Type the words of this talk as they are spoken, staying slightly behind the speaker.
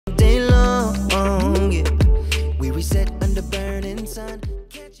sun.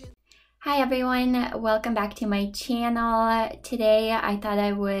 Hi everyone, welcome back to my channel. Today I thought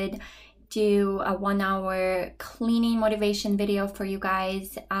I would do a 1-hour cleaning motivation video for you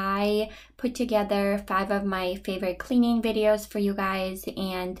guys. I put together 5 of my favorite cleaning videos for you guys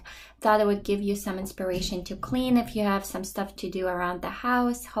and thought it would give you some inspiration to clean if you have some stuff to do around the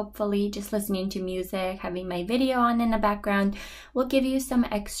house. Hopefully just listening to music, having my video on in the background will give you some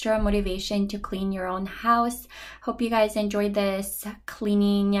extra motivation to clean your own house. Hope you guys enjoyed this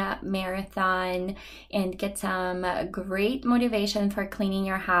cleaning marathon and get some great motivation for cleaning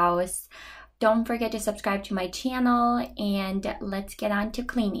your house. Don't forget to subscribe to my channel and let's get on to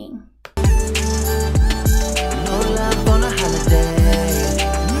cleaning. No love on a holiday.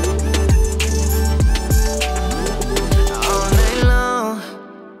 All night long.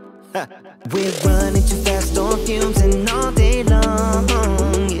 We're running too fast on fumes and all day long.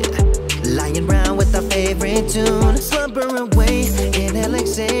 Yeah. Lying around with our favorite tune, slumber away, inhale,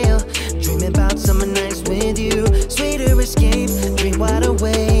 exhale, dreaming about summer nights with you. Sweeter escape, dream wide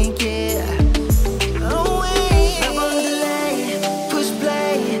awake, yeah. Away. Love on delay, push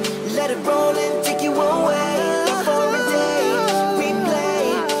play, let it roll and take you away. For a day,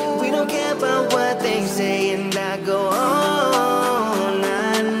 replay, we don't care about what they say, and I go on,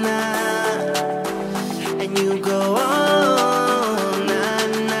 nah, nah, and you go on, nah,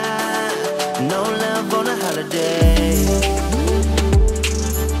 nah. No love on a holiday.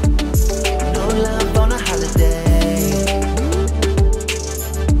 No love on a holiday.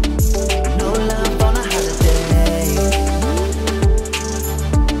 No love on a holiday.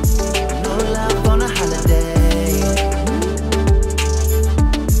 No love on a holiday.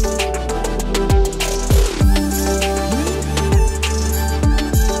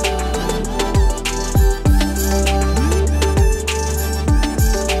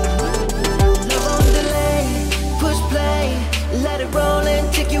 Love on delay, push play, let it roll and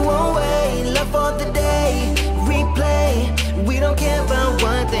take you away. Love for the day, replay, we don't care about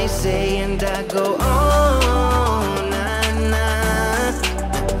what they say, and I go on, nah, nah,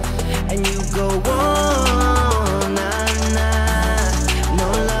 and you go on, nah, nah. No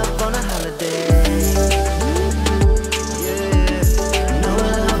love on a holiday. Yeah. No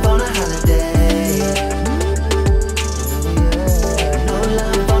love on a holiday. Yeah. No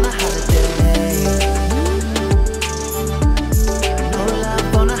love on a holiday. No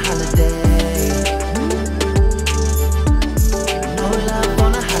love on a holiday. No love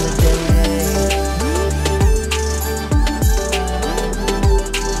on a holiday.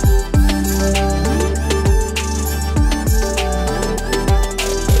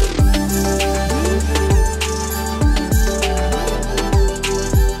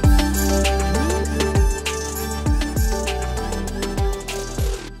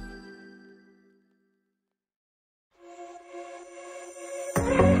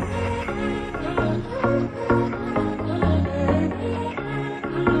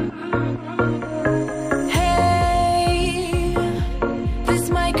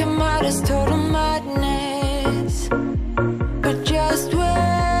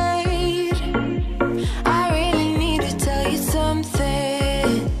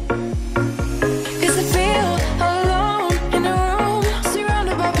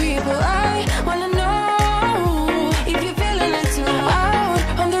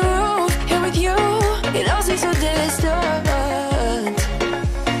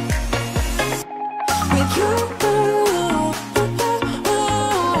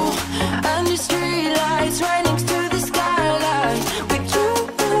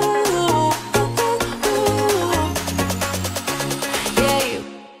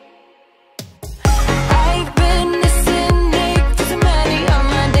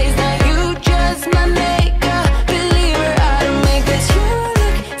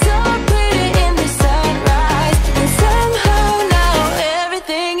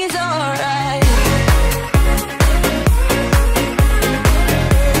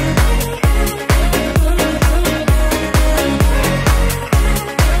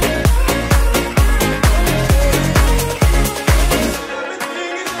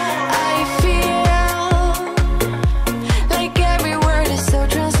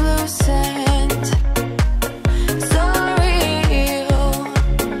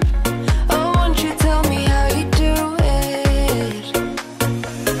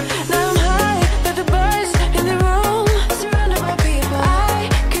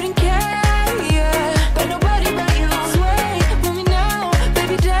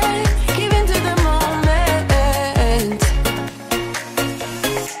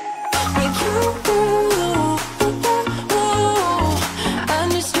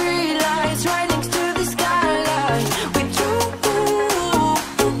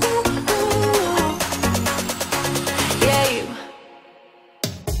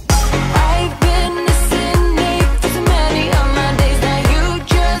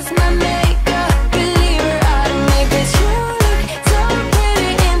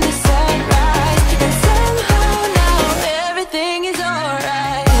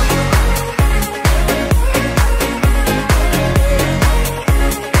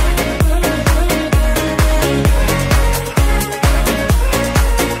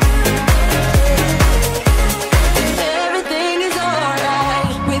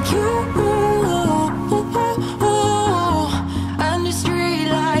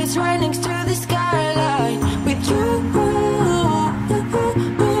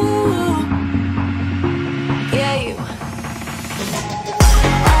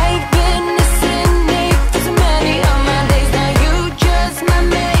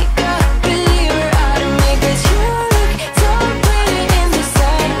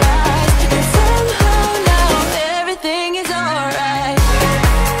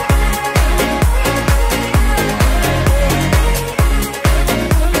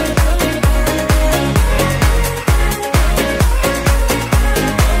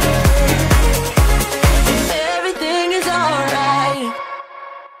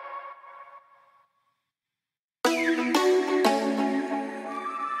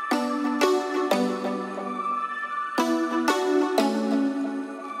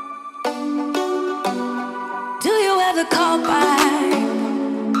 ever call back?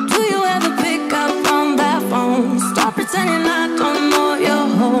 Do you ever pick up on that phone? Stop pretending I don't know you're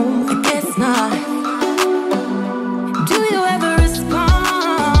home. I guess not. Do you ever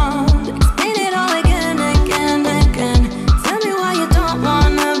respond? Explain it all again, again, again. Tell me why you don't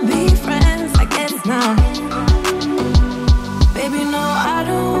wanna be friends. I guess not. Baby, no, I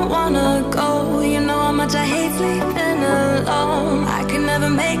don't wanna go. You know how much I hate sleeping alone. I can never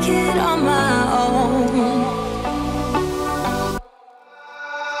make it on my own.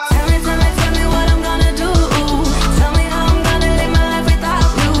 Tell me what I'm gonna do. Tell me how I'm gonna live my life without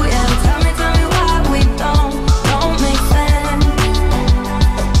you. Yeah, tell me why we don't make sense.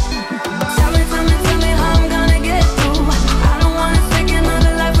 Tell me how I'm gonna get through. I don't wanna take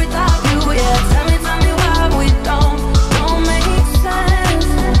another life without you. Yeah, tell me why we don't make sense.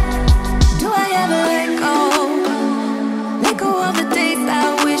 Do I ever let go of the days I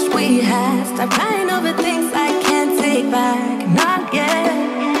wish we had? Stop crying over things I can't take back. Not yet.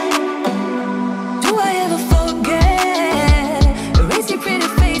 Do I ever forget? Erase your pretty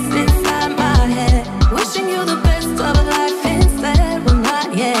face inside my head. Wishing you the best of life instead. Well, not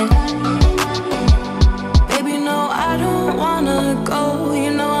yet. Baby, no, I don't wanna go.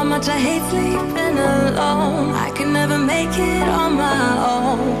 You know how much I hate sleeping alone. I can never make it on my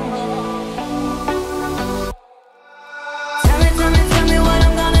own. Tell me what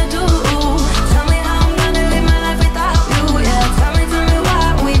I'm gonna do. Tell me how I'm gonna live my life without you. Yeah, tell me why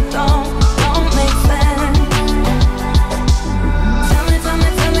we don't make sense. Tell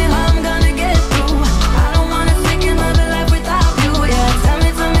me how I'm gonna get through. I don't wanna take another life without you. Yeah, tell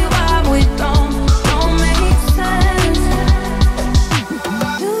me why we don't make sense.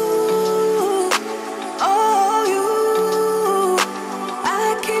 You, oh you, I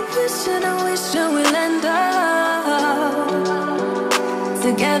keep wishing and wishing we'll end up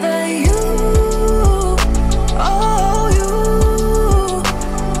together. You, oh you,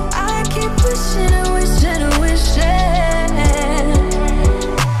 I keep wishing and wishing and wishing.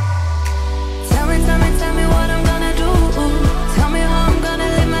 Tell me what I'm gonna do. Tell me how I'm gonna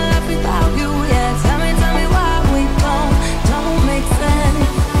live my life without you. Yeah, tell me why we don't make sense.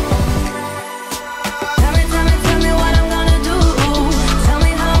 Tell me what I'm gonna do. Tell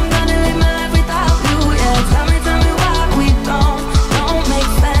me how I'm gonna live my life without you. Yeah, tell me why we don't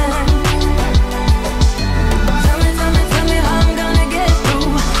make sense. Tell me how I'm gonna get through.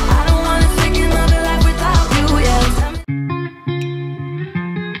 I don't wanna take another life without you. Yeah, tell me.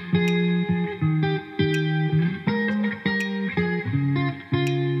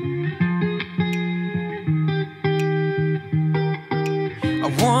 I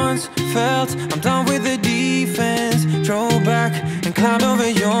once felt I'm done with the defense. Drove back and climbed over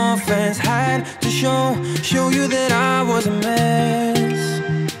your fence. Had to show you that I was a mess.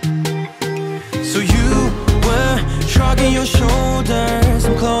 So you were shrugging your shoulders.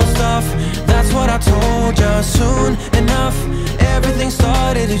 I'm closed off, that's what I told you. Soon enough, everything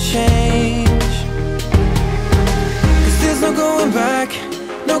started to change. 'Cause there's no going back,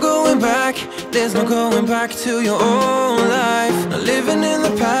 no going back. There's no going back to your old life. Not living in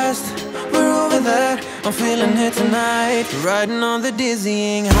the past, we're over that. I'm feeling it tonight, riding on the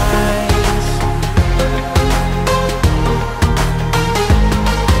dizzying highs.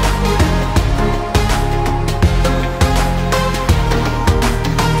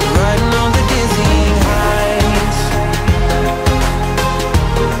 Riding on the dizzying highs.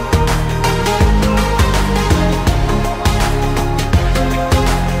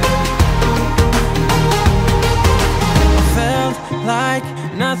 Felt like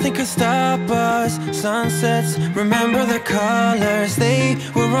nothing could stop us. Sunsets, remember the colors. They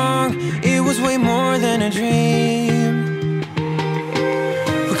were wrong, it was way more than a dream.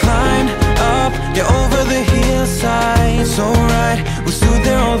 We climbed up, yeah, over the hillside. So right, we stood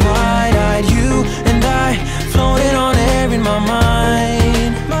there all wide-eyed. You and I floated on air in my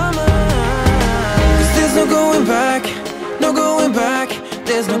mind. 'Cause there's no going back, no going back.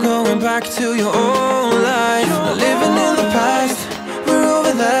 There's no going back to your old life. Not living in the past, we're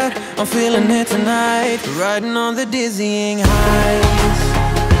over that. I'm feeling it tonight, riding on the dizzying highs.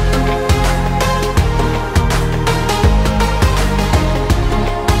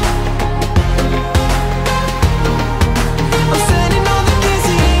 I'm standing on the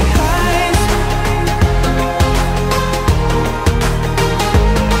dizzying highs.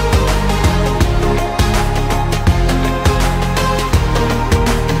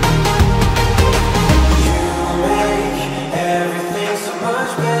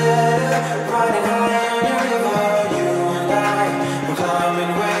 Climb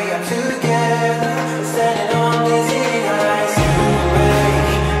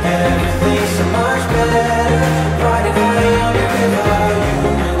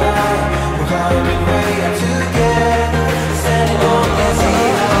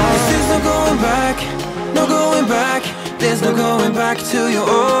back to your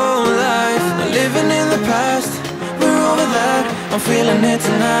old life. Not living in the past, we're over that. I'm feeling it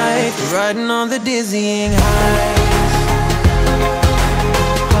tonight, riding on the dizzying highs.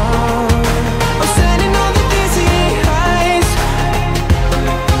 I'm standing on the dizzying highs.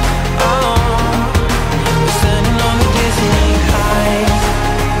 I'm standing on the dizzying highs.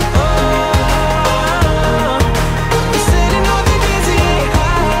 I'm standing on the dizzying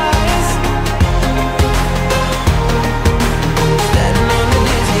highs. Standing on the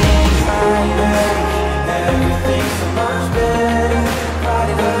dizzying highs. Everything's so much better.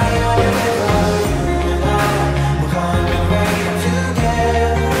 Riding high on your river, you and I, we're coming right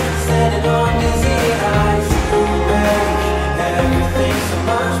together. Standing on dizzying highs, baby. Everything's so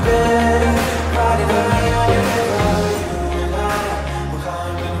much better. Riding high on your river, you and I, we're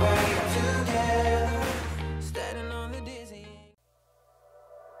coming right together. Standing on the dizzying.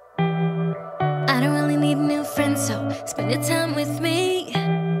 I don't really need a new friend, so spend your time with me.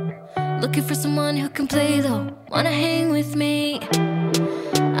 Looking for someone who can play though, wanna hang with me.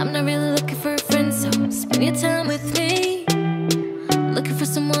 I'm not really looking for a friend, so spend your time with me. Looking for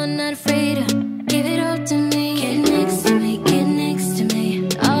someone not afraid to give it all to me. Get next to me, get next to me.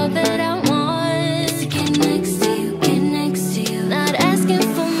 All that I want is to get next to you, get next to you. Not asking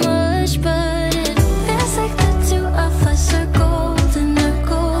for much, but it feels like the two of us are golden or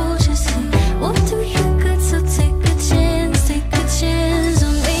gorgeously. We'll do you good, so take a chance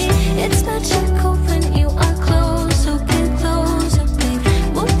on me. It's magical when you are close, so get closer, babe.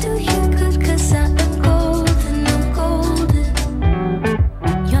 We'll do you good, cause I am golden, I'm golden.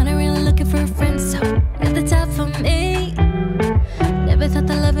 You're not really looking for a friend, so let the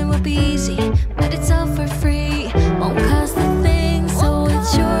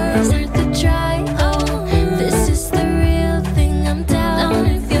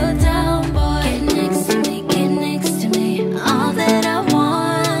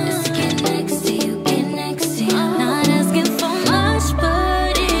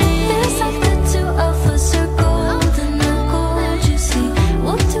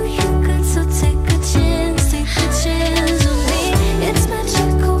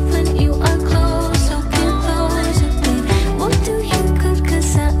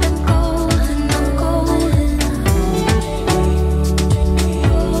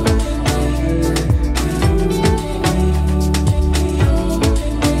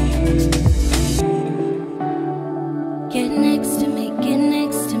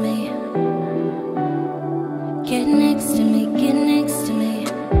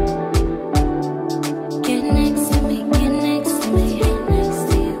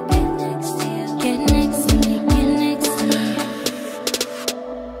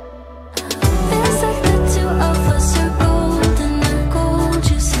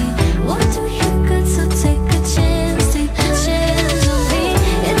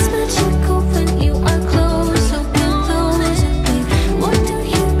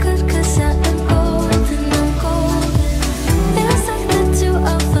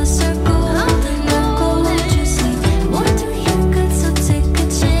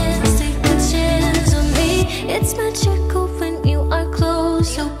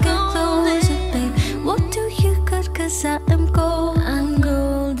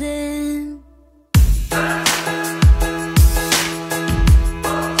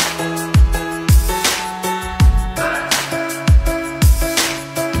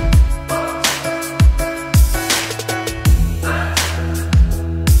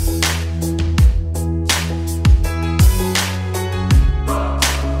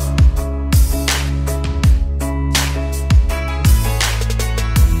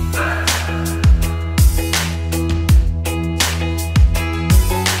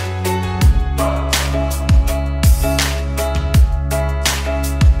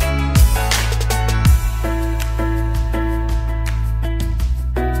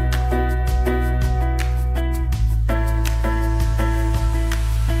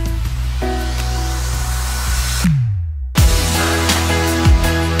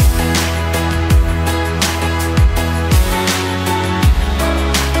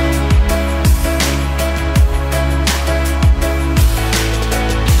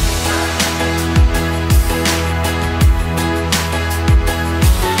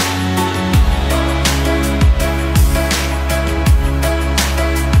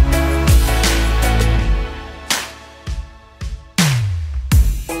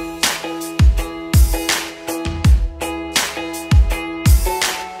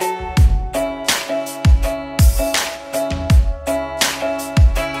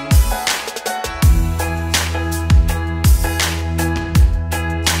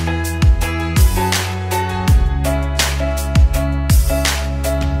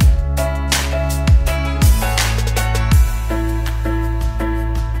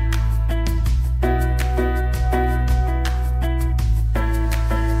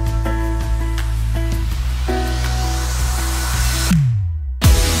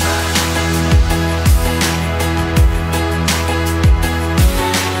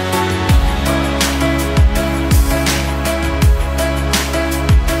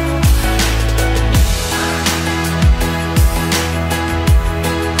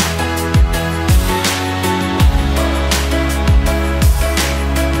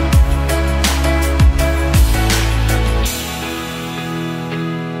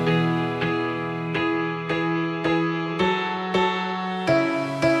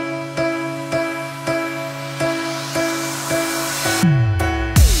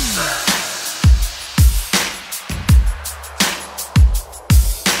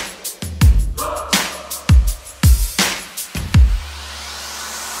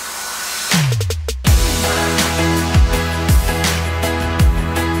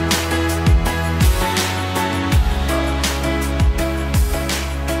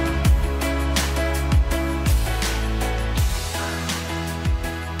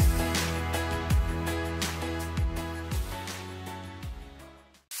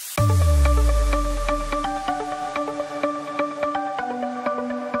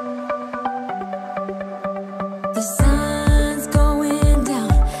The sun's going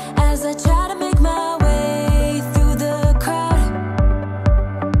down as I try to make my way through the crowd.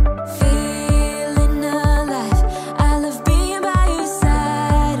 Feeling alive, I love being by your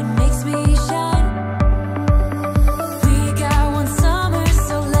side, it makes me shine. We got one summer,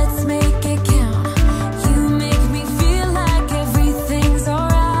 so let's make it count. You make me feel like everything's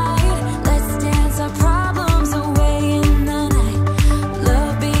alright. Let's dance our problems away in the night.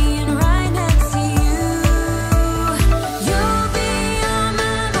 Love being right next to you. You'll be on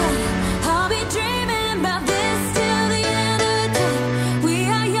my mind, I'll be dreaming about this till the end of time. We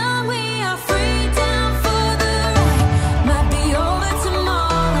are young, we are free, down for the ride. Might be over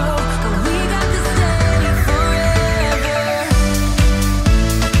tomorrow, but we got this day forever.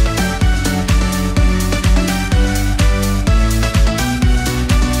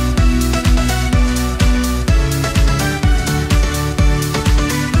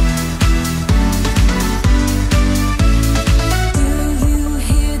 Do you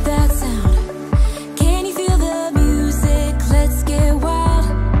hear that sound? Can you feel the music? Let's get wild.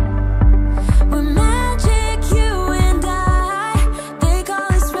 We're magic, you and I. They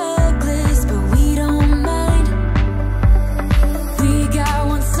call us reckless, but we don't mind. We got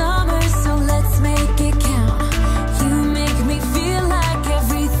one summer, so let's make it count. You make me feel like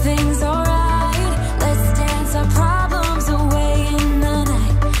everything's alright. Let's dance our problems away in the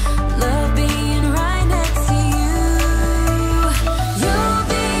night. Love being right next to you. You'll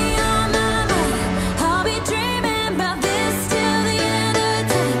be on my mind, I'll be dreaming about this till the end of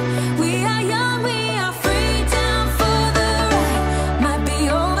time. We are young, we are free, down for the ride. Might be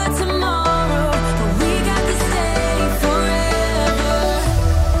over tomorrow, but we got this day forever.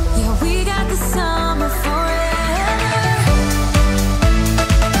 Yeah, we got the summer forever.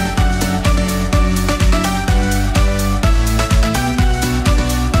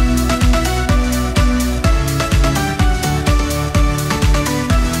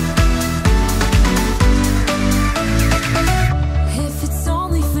 If it's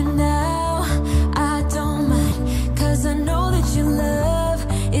only for now, I don't mind, 'cause I know that your love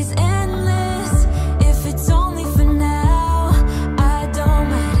is endless. If it's only for now, I don't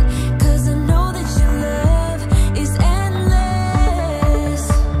mind, 'cause I know that your love is endless.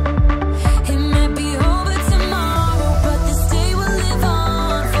 It might be over tomorrow, but this day will live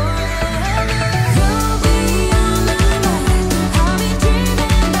on forever. You'll be on my mind, I'll be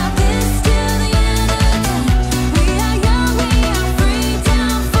dreaming about this till the end of time. We are young, we are free,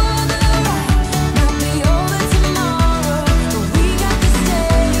 down for the ride. Might be over tomorrow, but we got this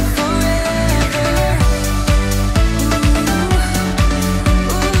day forever.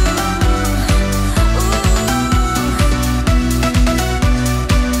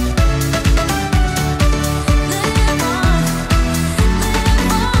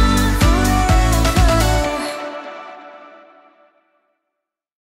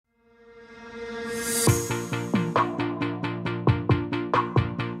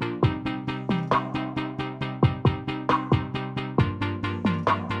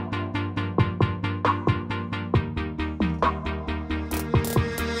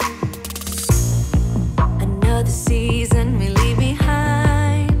 Another season we leave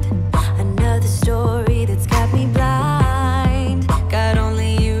behind. Another story that's got me blind. Got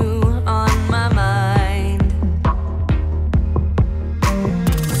only you on my mind.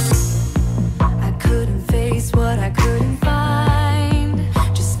 I couldn't face what I couldn't find.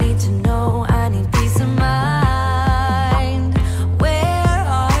 Just need to know I need peace of mind. Where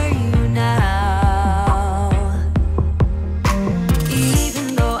are you now?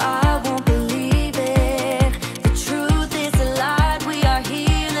 Even though I won't believe it, the truth is a lie, we are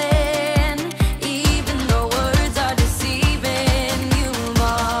healing. Even though words are deceiving, you move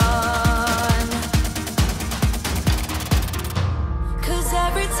on. 'Cause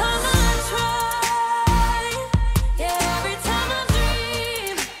every time I try, yeah, every time I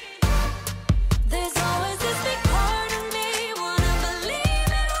dream, there's always this big part of me wanna believe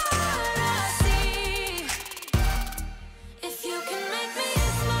in what I see. If you can make me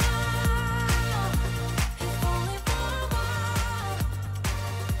smile, if only for a while,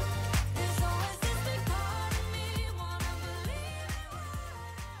 there's always this big part of me wanna believe in what I see.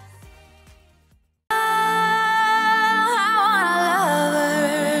 I want a lover.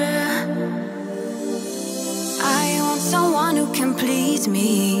 I want someone who can please me.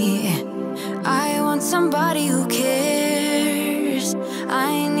 I want somebody who cares.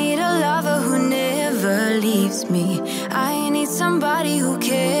 I need a lover who never leaves me. I need somebody who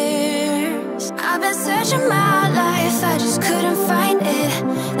cares. I've been searching my life, I just couldn't find it.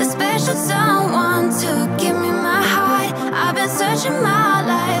 The special someone to give me my heart. I've been searching my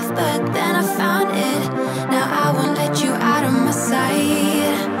life, but then I found it. Now I let you out of my sight.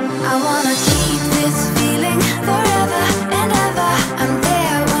 I wanna keep this feeling forever and ever. I'm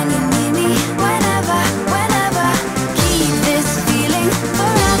there when you need me, whenever, whenever. Keep this feeling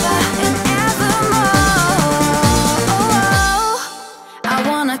forever and evermore. I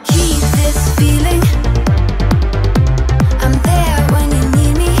wanna keep this feeling. I'm there when you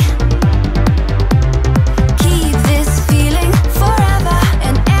need me. Keep this feeling forever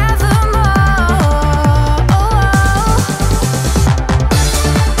and evermore.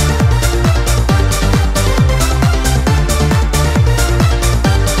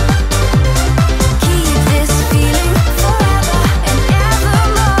 Keep this feeling forever and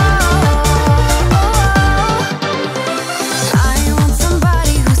evermore. I want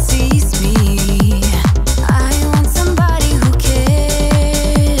somebody who sees me. I want somebody who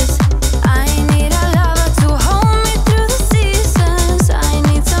cares. I need a lover to hold me through the seasons. I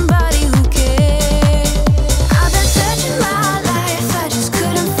need somebody who cares. I've been searching my life, I just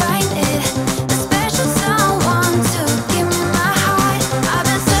couldn't find it. The special someone to give me my heart. I've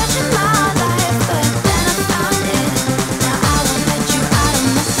been searching my life, but then I found it. Now I won't let you out of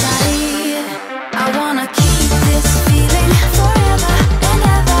my sight. I wanna keep this feeling forever and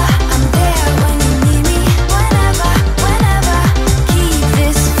ever. I'm there when you need me, whenever, whenever. Keep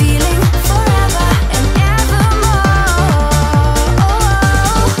this feeling forever and evermore.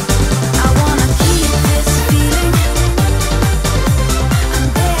 I wanna keep this feeling. I'm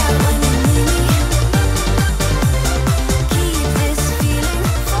there when you need me. Keep this feeling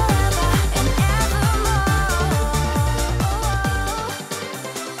forever and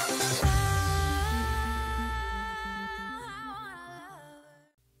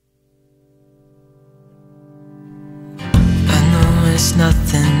I know it's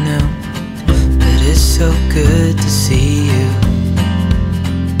nothing new, but it's so good to see you.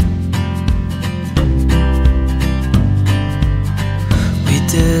 We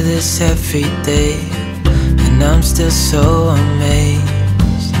do this every day, and I'm still so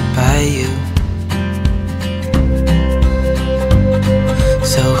amazed by you.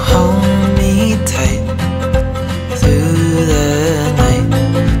 So hold me tight through the night.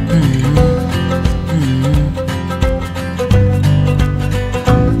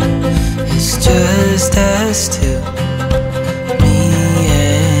 It's just us two, me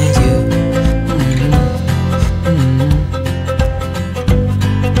and you.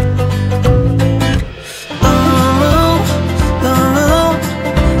 Oh, oh,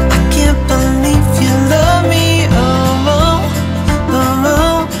 I can't believe you love me. Oh,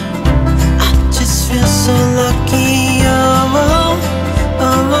 oh, I just feel so lucky. Oh,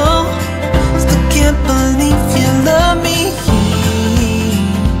 oh, still can't believe you love me.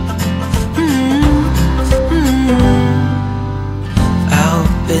 I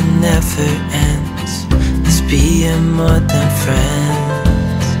hope it never ends, this being more than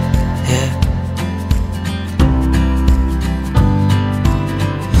friends, yeah.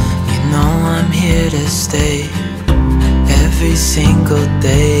 You know I'm here to stay every single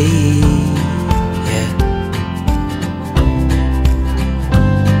day, yeah.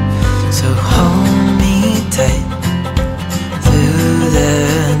 So hold me tight through the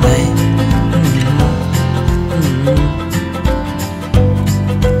night.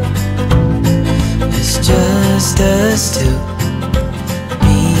 It's just us two,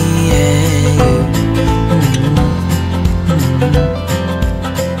 me and you.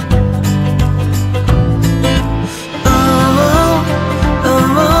 Oh,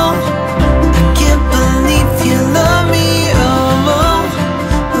 oh, I can't believe you love me. Oh,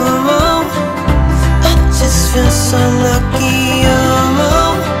 oh, I just feel so lucky. Oh,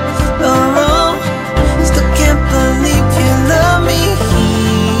 oh, still can't believe you love me.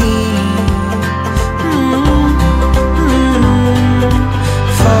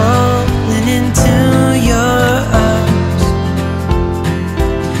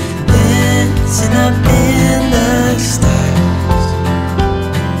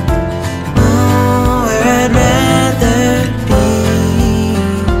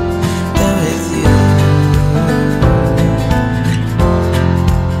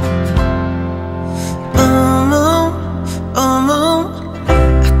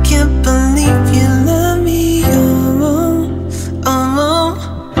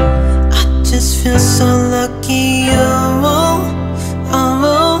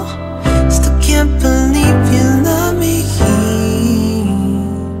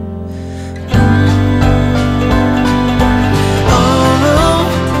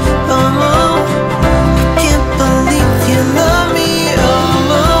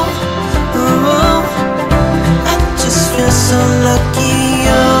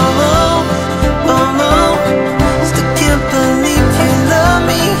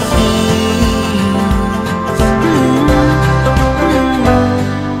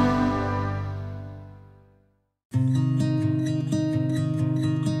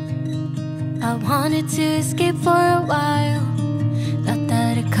 I wanted to escape for a while. Thought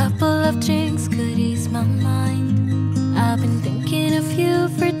that a couple of drinks could ease my mind. I've been thinking of you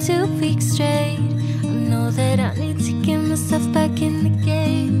for 2 weeks straight. I know that I need to get myself back in the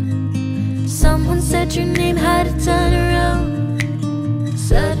game. Someone said your name had a turn around.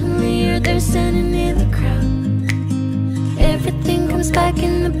 Suddenly you're there standing in the crowd. Everything comes back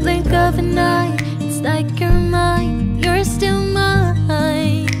in the blink of an eye. It's like you're mine, you're still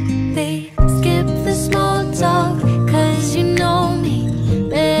mine. They skip the small talk, cause you know me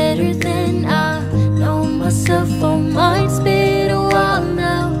better than I know myself. Oh my, it's been a while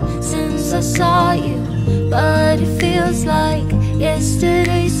now since I saw you, but it feels like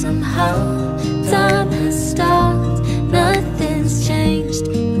yesterday somehow. Time has stopped, nothing's changed,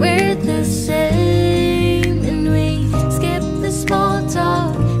 we're the same. And we skip the small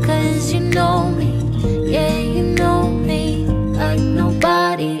talk, cause you know me, yeah, you know me like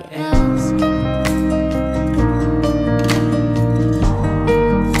nobody else.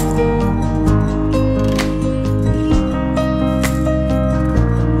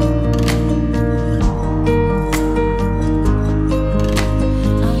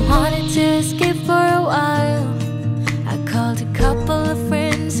 I wanted to escape for a while. I called a couple of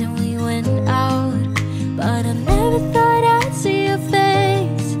friends and we went out, but I never thought I'd see your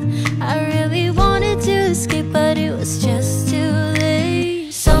face. I really wanted to escape, but it was just too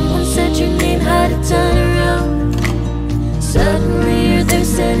late. Someone said your name had to turn around. Suddenly you're there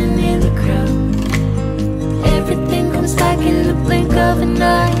standing in the crowd. Everything comes back in the blink of an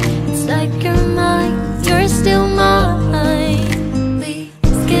eye. It's like you're mine, you're still mine. We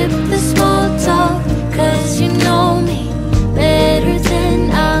skip the small talk, cause you know me better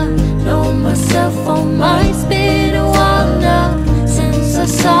than I know myself. Oh my, it's been a while now since I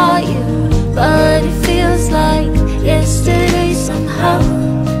saw you, but it feels like yesterday somehow.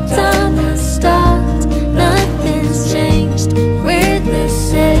 Time has stopped, nothing's changed, we're the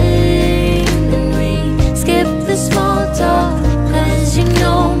same. And we skip the small talk, cause you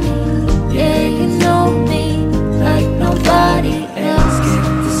know me, yeah, you know me like nobody else. Skip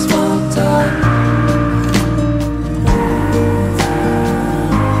the small talk.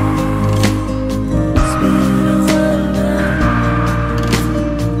 It's been a while now.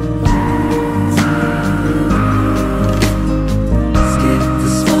 Skip the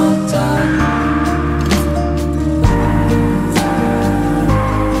small talk.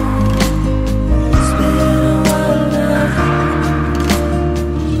 It's been a while now.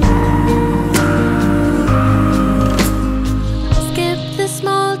 Skip the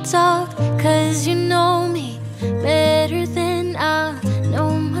small talk, cause you know me better than I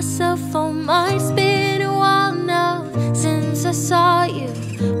know myself. Oh my, it's been a while now since I saw you,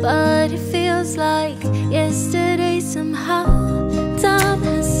 but it feels like yesterday somehow. Time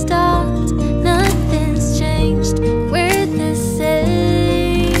has stopped, nothing's changed, we're the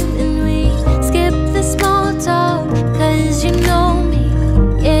same. And we skip the small talk, cause you know me,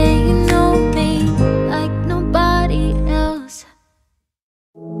 yeah, you know me like nobody else.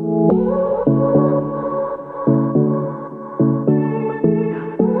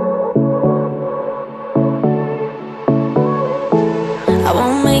 I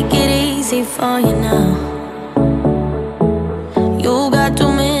won't make it easy for you now. You got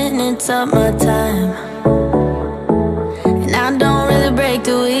 2 minutes of my time, and I don't really break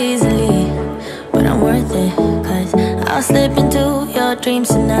too easily, but I'm worth it, cause I'll slip into your dreams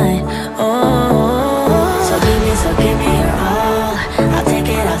tonight. Oh, so give me your all.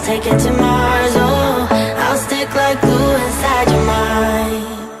 I'll take it to Mars. Oh, I'll stick like glue inside your mind.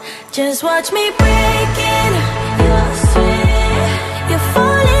 Just watch me breaking your sweat. You're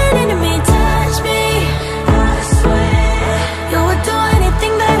falling into me, touch me, I swear. You would do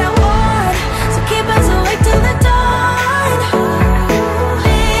anything that I want, so keep us awake till the dawn.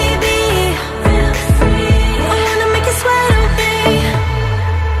 Baby, feel free. I wanna make you sweat on me.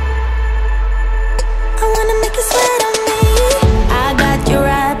 I wanna make you sweat on me. I got you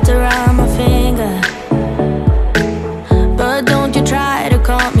wrapped around my finger, but don't you try to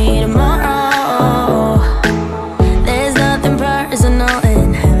call me tomorrow. There's nothing personal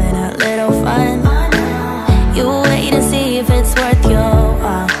in having a little fun. You wait and see if it's worth your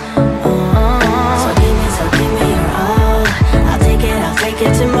while. So give me your all. I'll take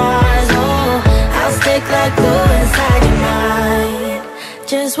it to Mars. Oh, I'll stick like glue inside your mind.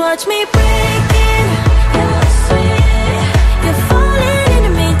 Just watch me breaking your sweat. You're falling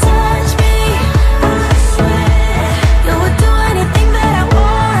into me, touch me, I swear. You would do anything that I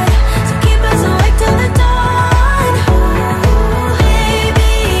want, so keep us awake till the dawn.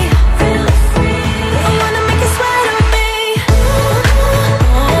 Baby, feel free. I wanna make you sweat on me.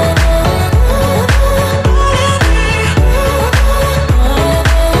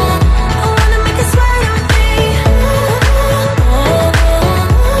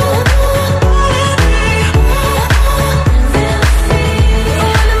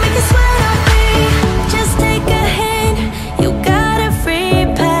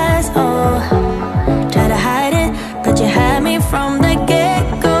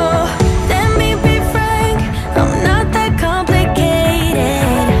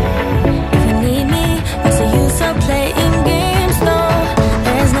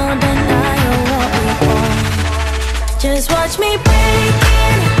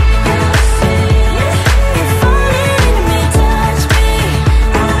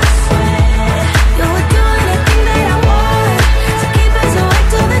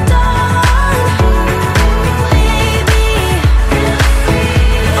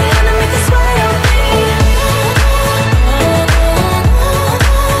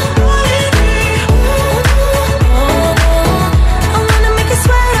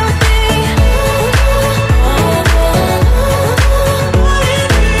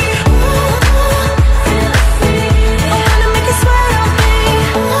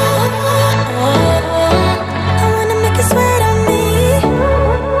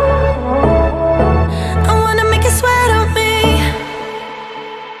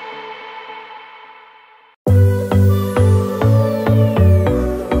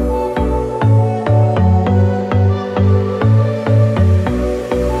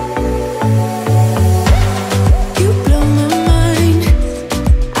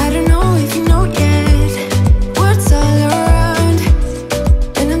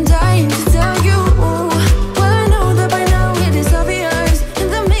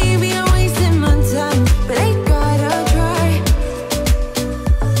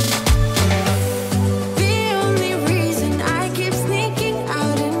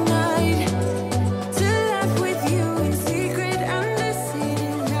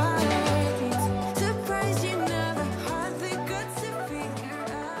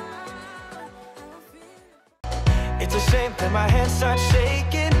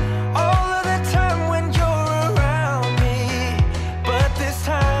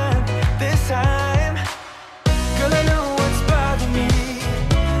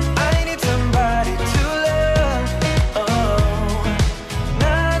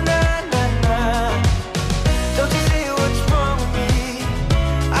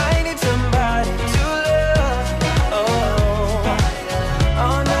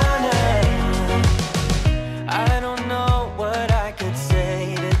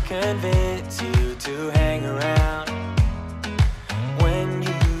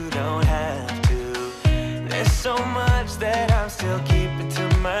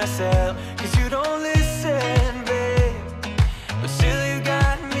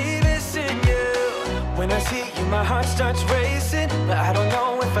 my heart starts racing, but I don't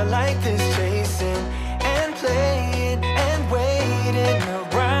know if I like this chasing and playing and waiting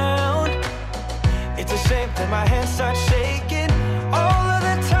around. It's a shame that my hands start shaking all of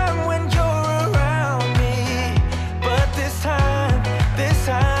the time when you're around me. But this time,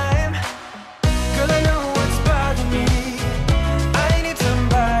 girl, I know what's bothering me. I need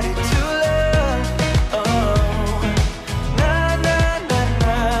somebody to love. Oh, nah, nah, nah,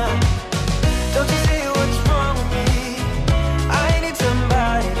 nah. Don't you see what's wrong with me? I need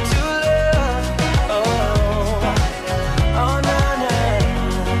somebody to love. Oh, oh, nah, nah.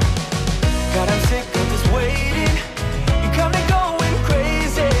 God, I'm sick of this waiting. You got me going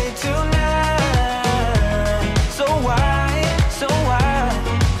crazy tonight. So why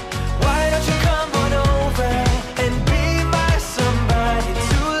don't you come on over and be my somebody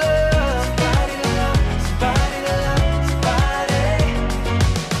to love? Somebody to love, somebody to love, somebody.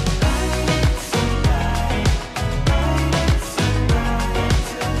 I need somebody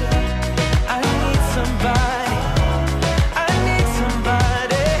to love. I need somebody. I need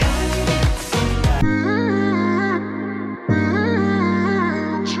somebody.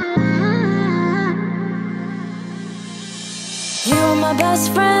 You were my best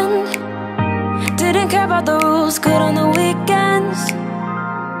friend. Didn't care about the rules, good on the weekends.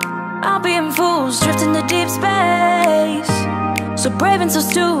 I'll be in fools, drifting to deep space. So brave and so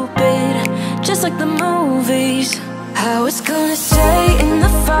stupid, just like the movies. I was gonna stay in the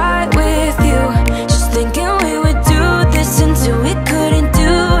fight with you, just thinking we would do this until we couldn't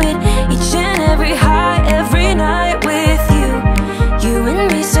do it. Each and every high, every night with you. You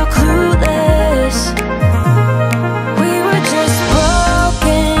and me so clueless. We were just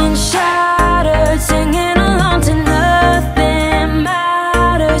broken, shattered, singing along to nothing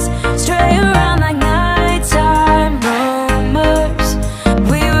matters. Stray around like nighttime rumors.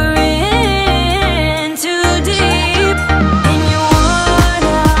 We were in too deep. In your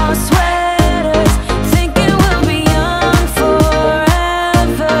worn-out sweaters, thinking we'll be young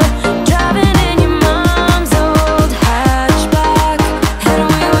forever. Driving in your mom's old hatchback, and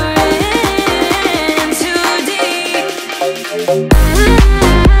we were in too deep.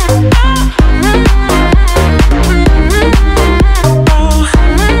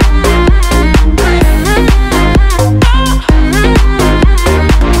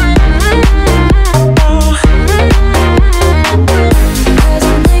 Cause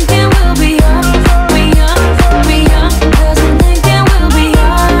I'm thinking we'll be young, be young, be young. Cause I'm thinking we'll be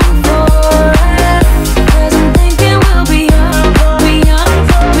young forever. Cause I'm thinking we'll be young, be young,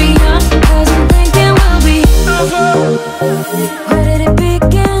 be young. Cause I'm thinking we'll be. Where did it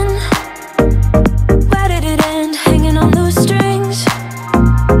begin? Where did it end? Hanging on loose strings,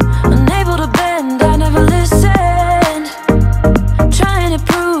 unable to bend. I never listened, trying to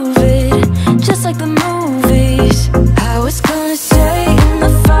prove it, just like the movies. I was gonna stay in the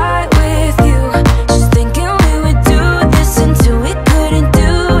fight with you, just thinking we would do this until we couldn't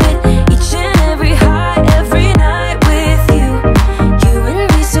do it. Each and every high, every night with you. You and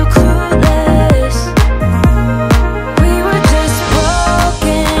me so clueless. We were just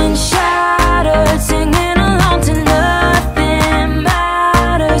broken, shattered, singing along to nothing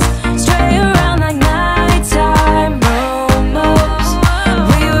matters. Stray around like nighttime rumors.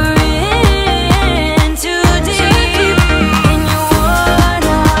 We were in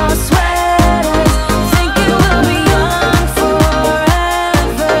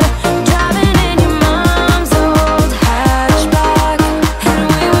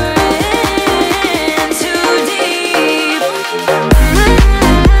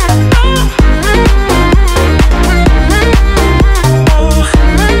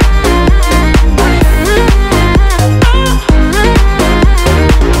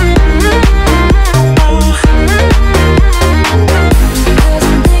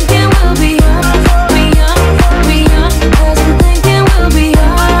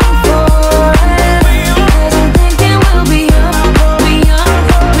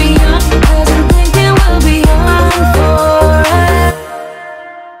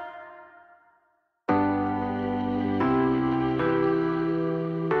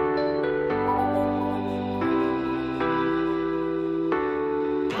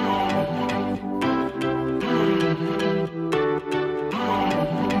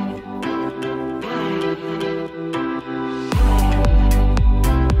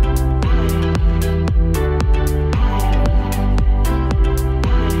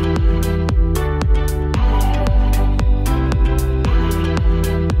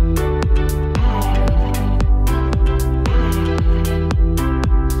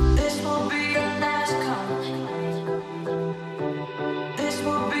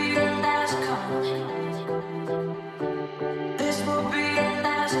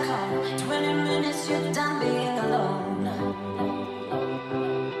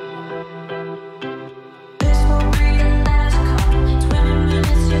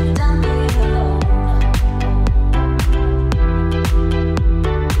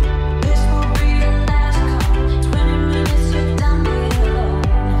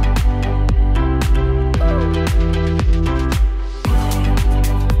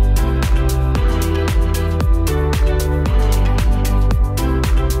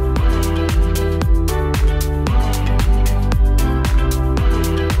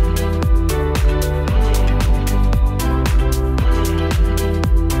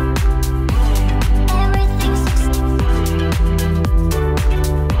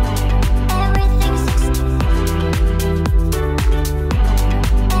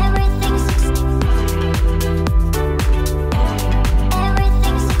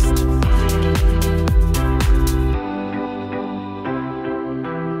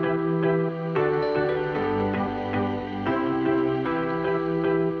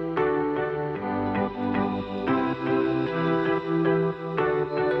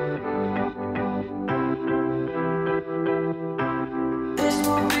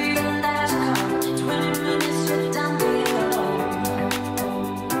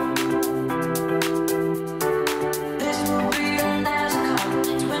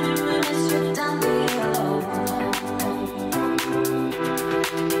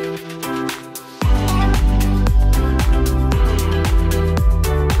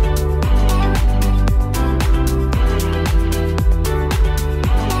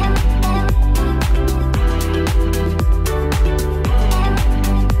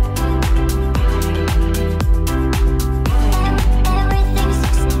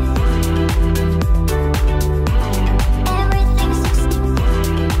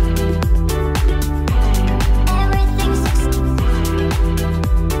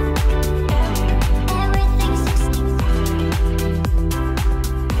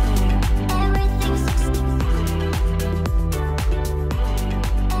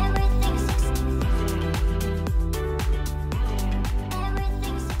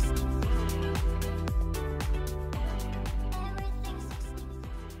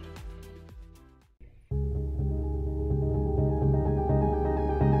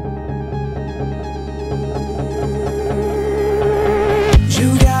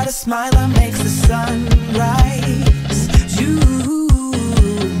smile that makes the sun rise. You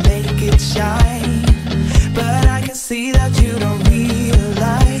make it shine, but I can see that you don't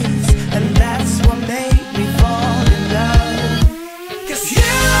realize, and that's what made me fall in love. 'Cause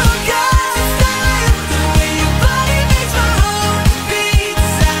you got style, the way your body makes my heart beat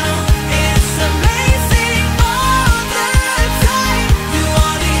sound. It's amazing all the time. You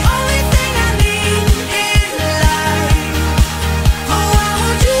are the only thing I need in life. Oh, I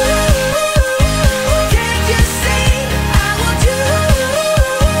want you. Can't you see? I want you.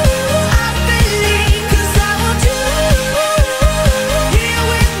 I believe, 'cause I want you. Here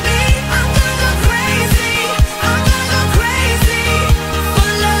with me, I'm gonna go crazy. I'm gonna go crazy for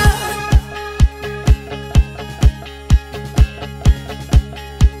love.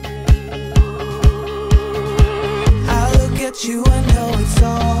 I look at you, I know it's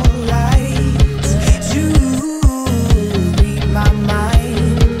alright. You read my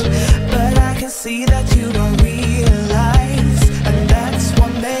mind, but I can see that you don't realize, and that's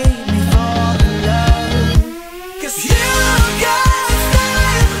what made me fall in love. 'Cause you got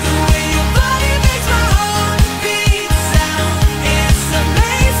style, the way your body makes my heart beat sound. It's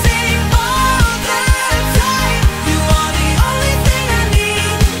amazing all the time. You are the only thing I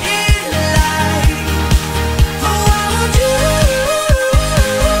need in life. Oh, I want you.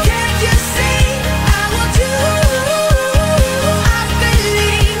 Can't you see? I want you. I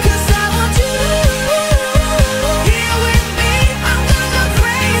believe, 'cause I want you. Here with me, I'm gonna go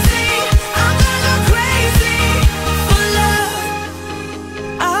crazy. I'm gonna go crazy for love.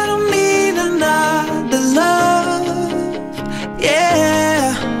 I don't need another love.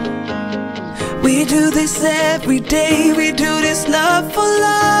 Yeah, we do this every day. We do this love for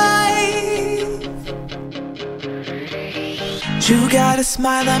life. You got a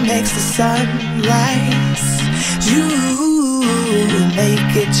smile that makes the sun rise. You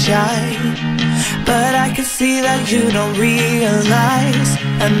make it shine, but I can see that you don't realize,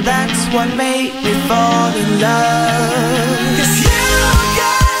 and that's what made me fall in love. 'Cause you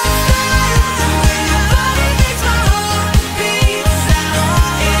got style, the way your body makes my heart beat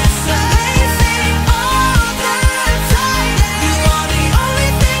sound. It's amazing all the time. You are the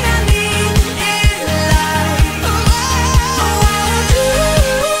only thing I need in life. Oh, I want you.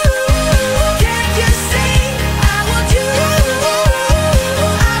 Can't you see? I want you.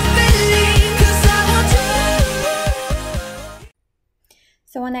 I believe, 'cause I want you.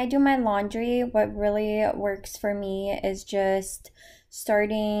 So when I do my laundry, what really works for me is just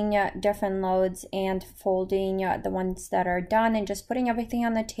starting different loads and folding the ones that are done and just putting everything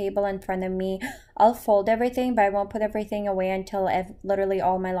on the table in front of me. I'll fold everything, but I won't put everything away until literally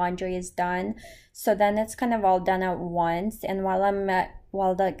all my laundry is done. So then it's kind of all done at once, and while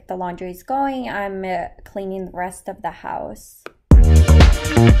the laundry is going, I'm cleaning the rest of the house.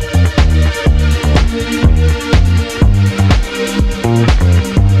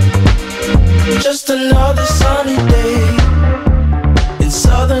 Just another sunny day in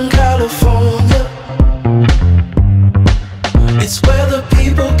Southern California. It's where the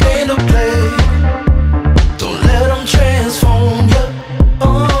people came to play. Don't let them transform you.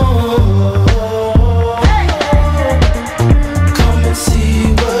 Come and see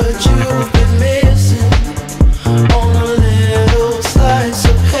what you've been missing on a little slice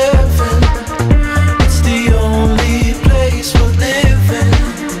of heaven. It's the only place we're living.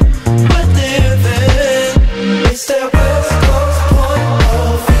 It's that weather.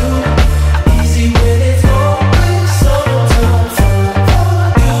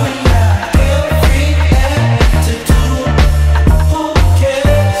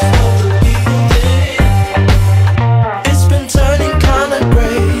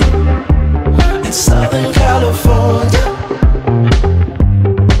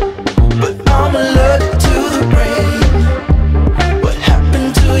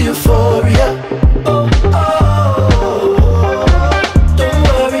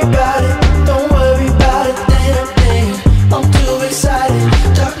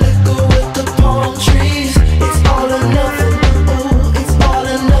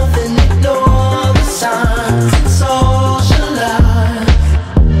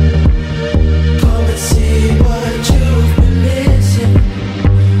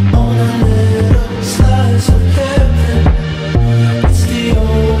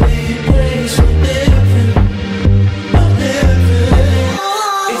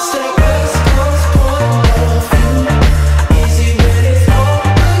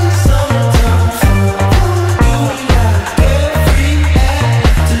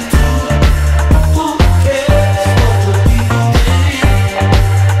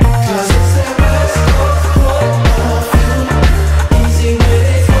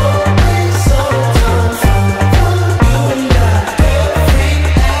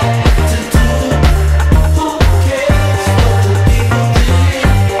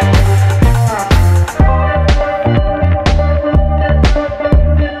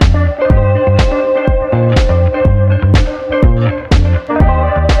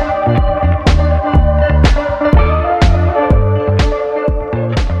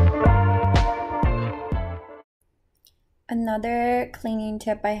 another cleaning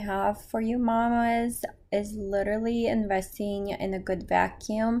tip I have for you mamas is literally investing in a good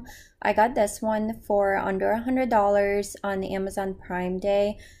vacuum. I got this one for under $100 on Amazon Prime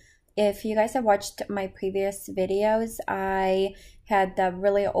Day. If you guys have watched my previous videos, I had the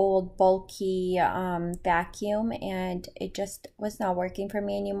really old bulky vacuum and it just was not working for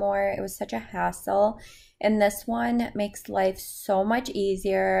me anymore. It was such a hassle. And this one makes life so much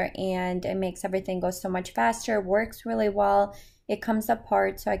easier and it makes everything go so much faster, works really well. It comes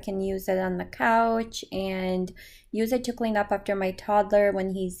apart so I can use it on the couch and use it to clean up after my toddler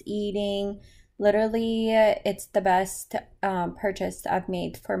when he's eating. Literally, it's the best purchase I've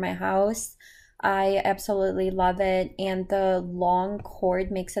made for my house. I absolutely love it, and the long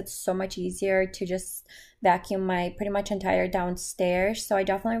cord makes it so much easier to just vacuum my pretty much entire downstairs. So I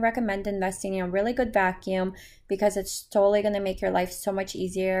definitely recommend investing in a really good vacuum because it's totally going to make your life so much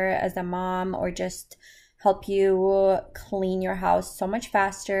easier as a mom, or just help you clean your house so much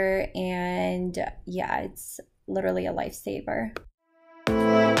faster. And yeah, it's literally a lifesaver.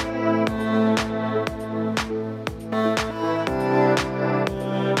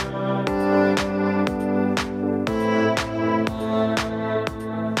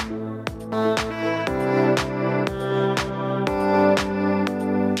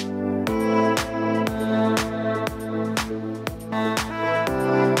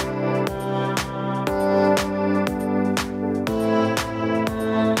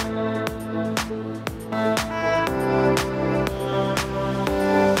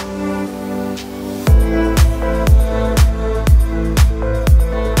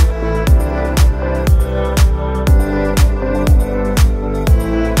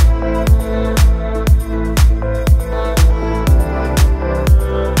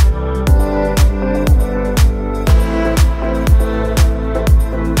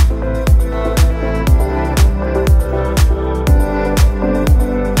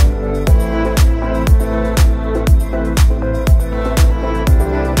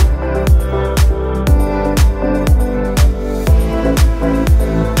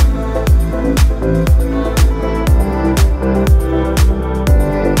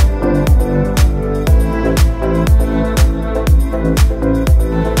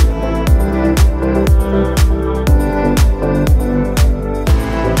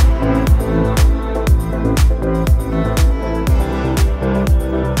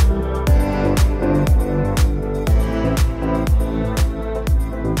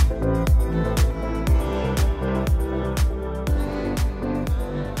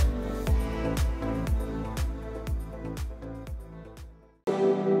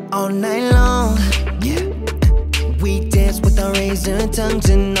 All night long, yeah. We dance with our razor tongues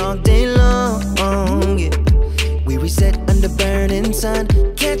and all day long, yeah. We reset under burning sun,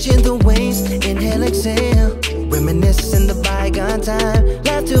 catching the waves, inhale, exhale. Reminiscing the bygone time,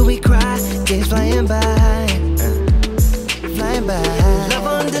 laughter we cry, days flying by, flying by. Love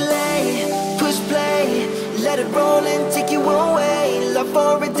on delay, push play, let it roll and take you away. Love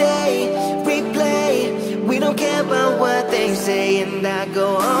for a day, replay. We don't care about what they say, and I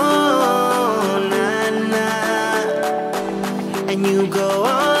go on, nah, nah, and you go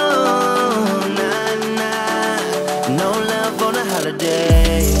on, nah, nah. No love on a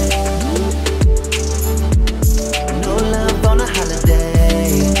holiday, no love on a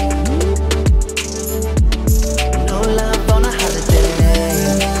holiday, no love on a holiday,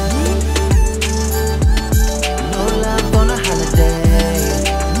 no love on a holiday.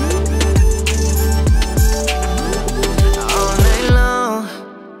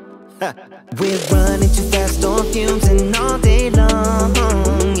 We're running too fast on fumes and all day long,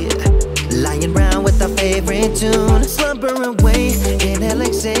 yeah. Lying around with our favorite tune, slumber away, inhale,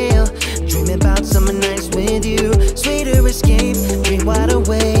 exhale. Dreaming about summer nights with you, sweeter escape, dream wide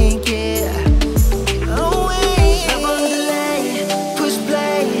awake, yeah. Away, love on delay, push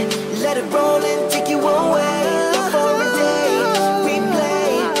play, let it roll and take you away. Love for a day,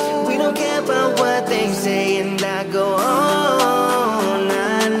 replay. We don't care about what they say, and I go on,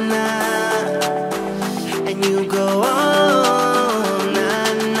 nah, nah, and you go on,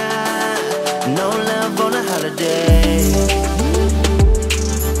 nah, nah. No love on a holiday,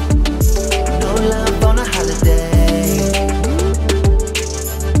 no love on a holiday,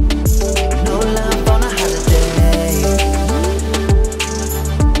 no love on a holiday,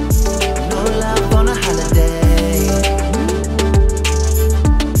 no love on a holiday.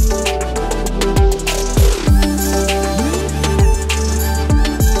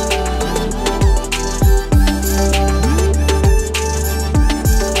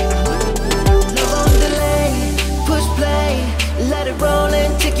 Love on delay, push play, let it roll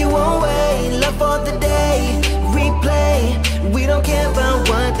and take you away. Love for the day, replay. We don't care about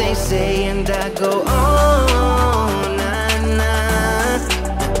what they say, and I go on, nah, nah.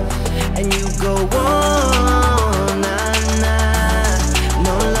 And you go on, nah, nah.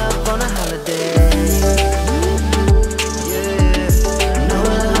 No love on a holiday. Yeah, no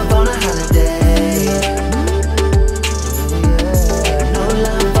love on a holiday. Yeah, no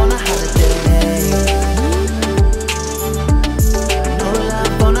love on a holiday. No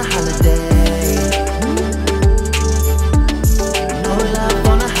love on a holiday. No love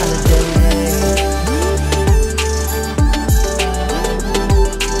on a holiday.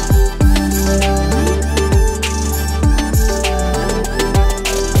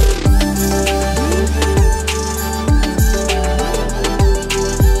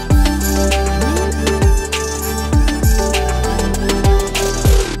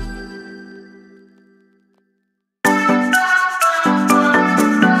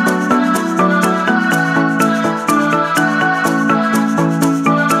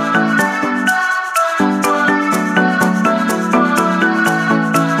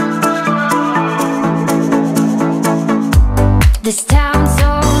 This town's so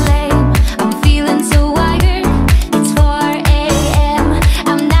lame, I'm feeling so wired. It's 4 a.m.,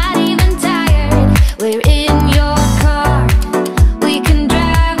 I'm not even tired. We're in your car, we can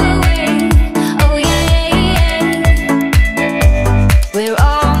drive away. Oh yeah, we're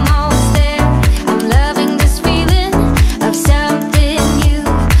almost there. I'm loving this feeling of something new,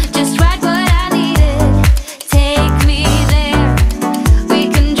 just right what I needed. Take me there, we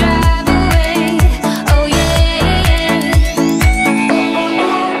can drive away. Oh yeah.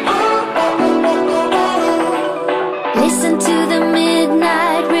 Listen to the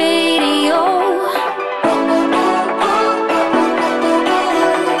midnight radio.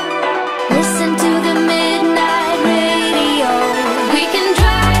 Listen to the midnight radio. We can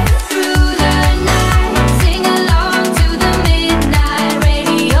drive through the night, sing along to the midnight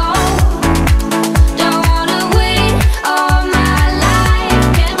radio. Don't wanna wait all my life,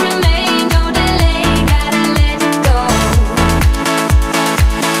 can't remain, no delay, gotta let go.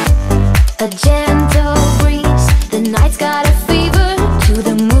 A gentle breeze, the night's got a fever. To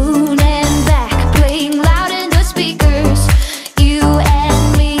the moon and back, playing loud in the speakers. You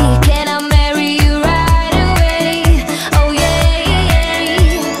and me, can I marry you right away? Oh yeah.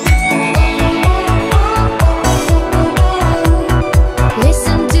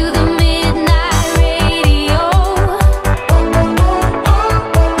 Listen to the midnight radio.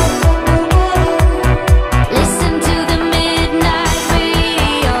 Listen to the midnight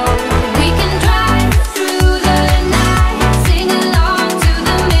radio. We can drive through the night, sing along to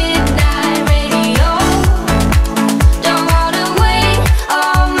the midnight radio. Don't wanna wait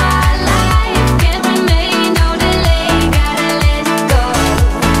all my life, can't remain, no delay, gotta let go.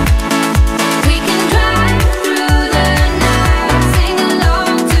 We can drive through the night, sing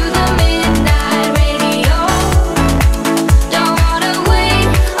along to the midnight radio. Don't wanna wait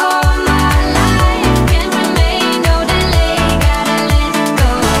all my life, can't remain, no delay, gotta let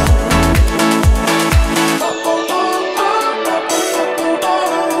go.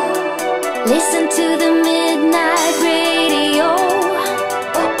 Listen to the midnight radio.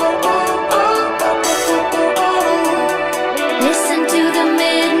 Listen to the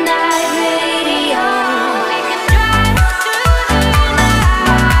midnight radio. We can drive through the night.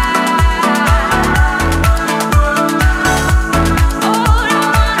 Oh,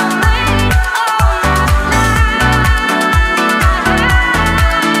 don't wanna wait all my life.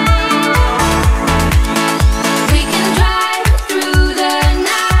 We can drive through the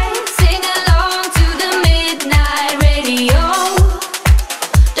night, sing along to the midnight radio.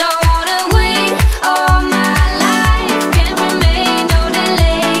 Don't wanna wait all my life, can't remain, no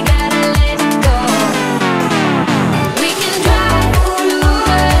delay, gotta let go. We can drive through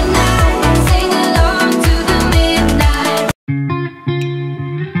the night, sing along to the midnight.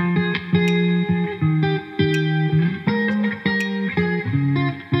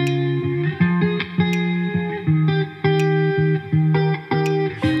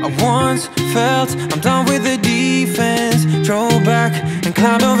 I once felt I'm done with the defense. Drove back and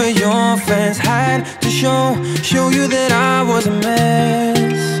climbed over your fence. Had to show you that I was a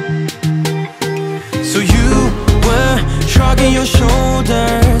mess. So you were shrugging your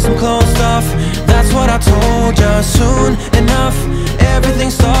shoulders. I'm closed off, that's what I told you. Soon enough, everything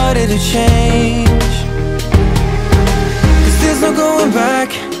started to change. 'Cause there's no going back,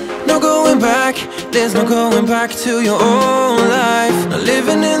 no going back. There's no going back to your old life. Not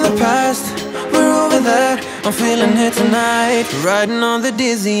living in the past, we're over that. I'm feeling it tonight, riding on the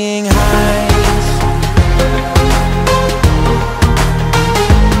dizzying highs.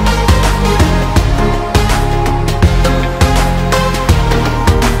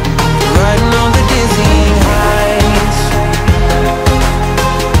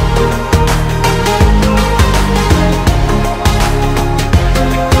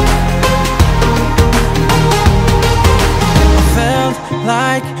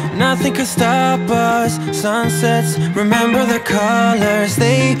 could stop us. Sunsets, remember the colors.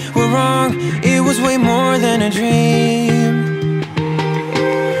 They were wrong, it was way more than a dream.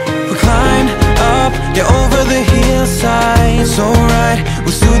 We climbed up, yeah, over the hillside. So right,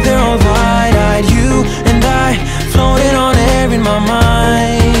 we stood there all wide-eyed. You and I, floating on air in my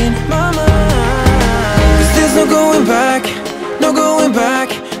mind. Cause there's no going back, no going back.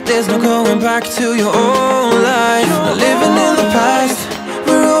 There's no going back to your old life. Not living in the past,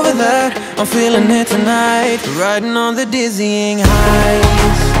 we're over that. I'm feeling it tonight, riding on the dizzying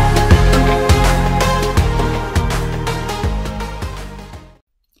heights.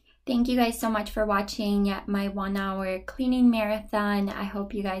 Thank you guys so much for watching my 1 hour cleaning marathon. I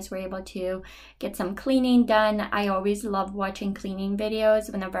hope you guys were able to get some cleaning done. I always love watching cleaning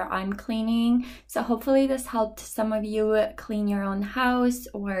videos whenever I'm cleaning. So hopefully this helped some of you clean your own house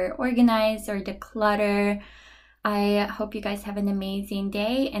or organize or declutter. I hope you guys have an amazing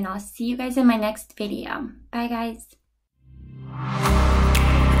day, and I'll see you guys in my next video. Bye guys.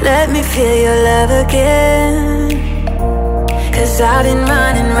 Let me feel your love again. Cause I've been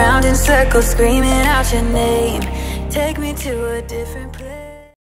running round in circles, screaming out your name. Take me to a different place.